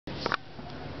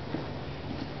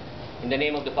In the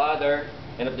name of the Father,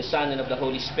 and of the Son, and of the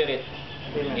Holy Spirit.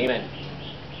 Amen.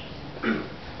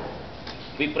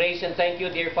 We praise and thank you,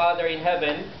 dear Father in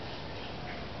heaven,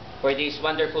 for this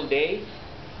wonderful day,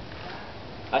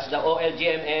 as the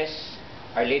OLGMS,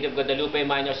 Our Lady of Guadalupe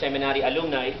Minor Seminary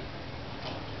alumni,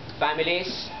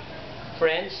 families,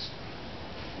 friends,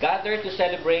 gather to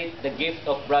celebrate the gift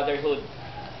of brotherhood.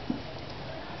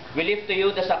 We lift to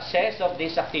you the success of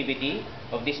this activity,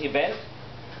 of this event,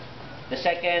 the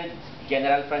second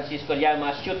General Francisco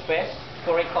Llamas Shoot Fest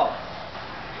for a cause.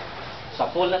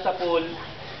 Sapul na sapul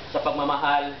sa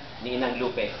pagmamahal ni Inang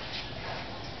Lupe.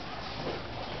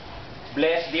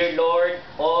 Bless, dear Lord,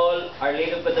 all Our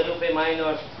Lady of Guadalupe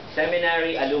Minor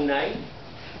Seminary alumni,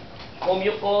 whom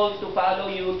you call to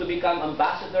follow you to become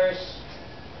ambassadors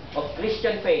of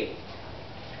Christian faith,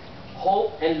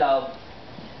 hope, and love.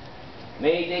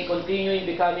 May they continue in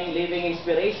becoming living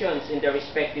inspirations in their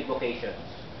respective vocations.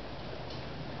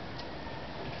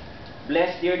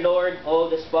 Bless, dear Lord, all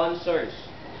the sponsors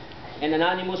and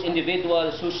anonymous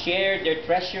individuals who share their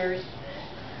treasures,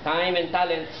 time, and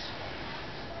talents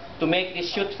to make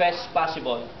this Shoot Fest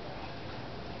possible.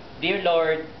 Dear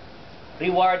Lord,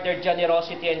 reward their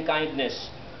generosity and kindness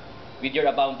with your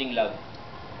abounding love.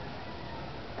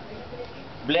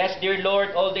 Bless, dear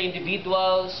Lord, all the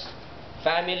individuals,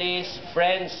 families,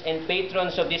 friends, and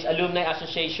patrons of this alumni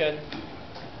association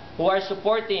who are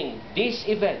supporting this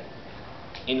event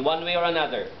in one way or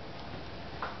another.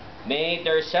 May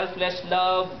their selfless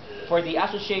love for the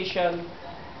association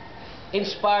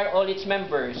inspire all its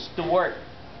members to work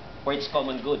for its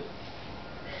common good.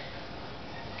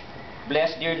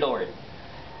 Bless, dear Lord,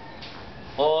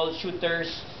 all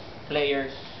shooters,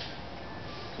 players,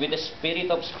 with the spirit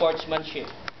of sportsmanship,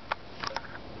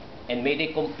 and may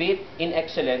they compete in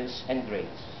excellence and grace.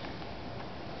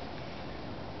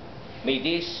 May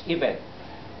this event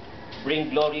bring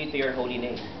glory to your holy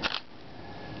name.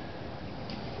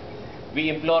 We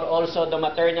implore also the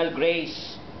maternal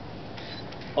grace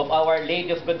of Our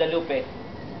Lady of Guadalupe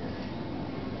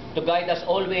to guide us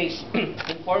always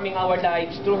in forming our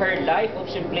lives through her life of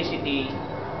simplicity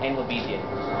and obedience.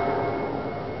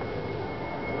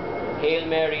 Hail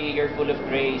Mary, you're full of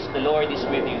grace, the Lord is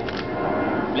with you.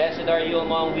 Blessed are you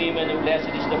among women, and blessed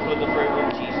is the fruit of her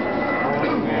womb, Jesus.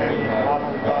 Holy Mary,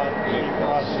 Mother of God, pray for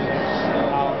us sinners,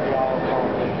 now and at the hour of our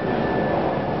death.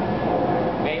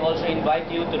 May I also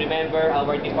invite you to remember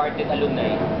our departed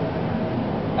alumni.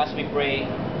 As we pray,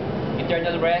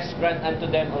 eternal rest grant unto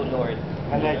them, O Lord.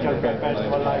 And let your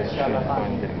perpetual light shine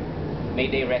upon them. May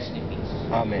they rest in peace.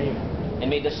 Amen. And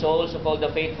may the souls of all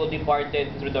the faithful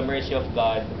departed through the mercy of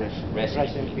God rest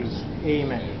in peace.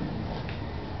 Amen.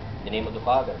 In the name of the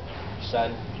Father,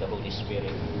 Son, the Holy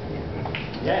Spirit.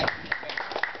 Yes.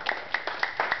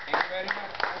 Thank you very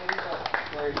much,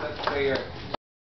 for that prayer.